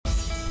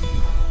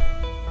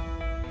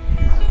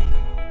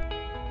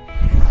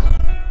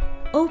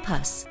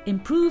OPAS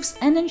improves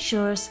and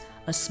ensures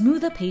a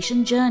smoother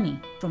patient journey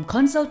from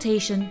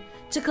consultation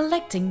to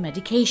collecting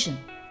medication.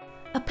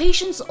 A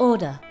patient's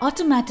order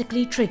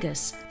automatically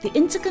triggers the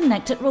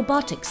interconnected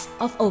robotics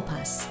of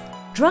OPAS.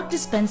 Drug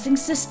Dispensing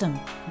System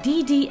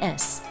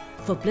 (DDS)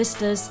 for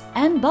blisters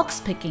and box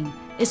picking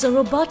is a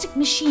robotic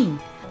machine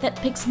that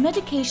picks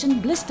medication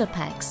blister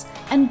packs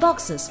and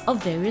boxes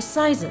of various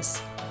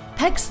sizes,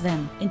 packs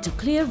them into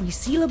clear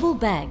resealable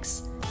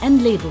bags,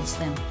 and labels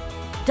them.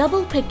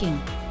 Double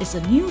picking is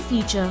a new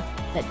feature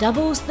that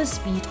doubles the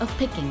speed of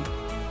picking.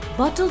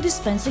 Bottle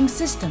Dispensing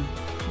System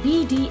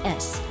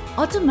 (BDS)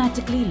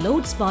 automatically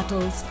loads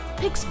bottles,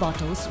 picks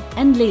bottles,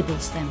 and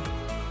labels them.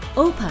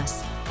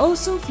 OPAS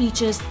also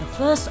features the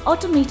first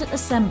automated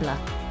assembler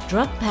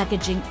Drug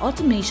Packaging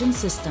Automation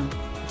System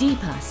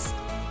 (DPAS),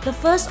 the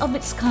first of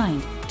its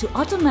kind to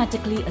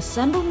automatically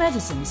assemble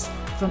medicines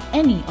from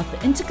any of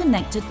the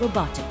interconnected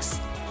robotics.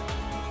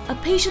 A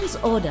patient's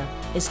order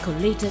is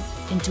collated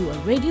into a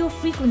radio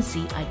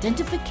frequency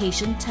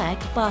identification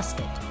tagged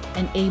basket,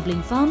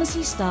 enabling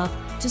pharmacy staff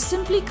to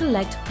simply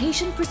collect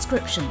patient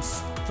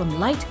prescriptions from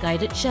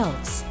light-guided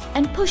shelves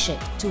and push it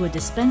to a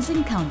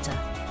dispensing counter.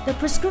 The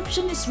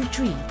prescription is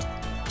retrieved,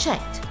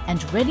 checked,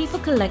 and ready for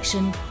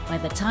collection by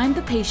the time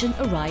the patient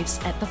arrives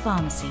at the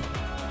pharmacy.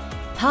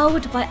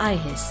 Powered by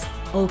IHiS,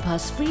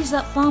 OPAS frees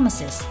up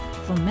pharmacists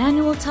from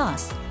manual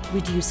tasks,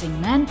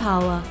 reducing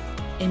manpower,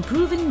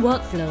 improving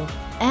workflow,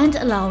 and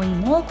allowing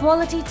more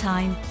quality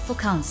time for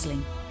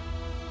counseling.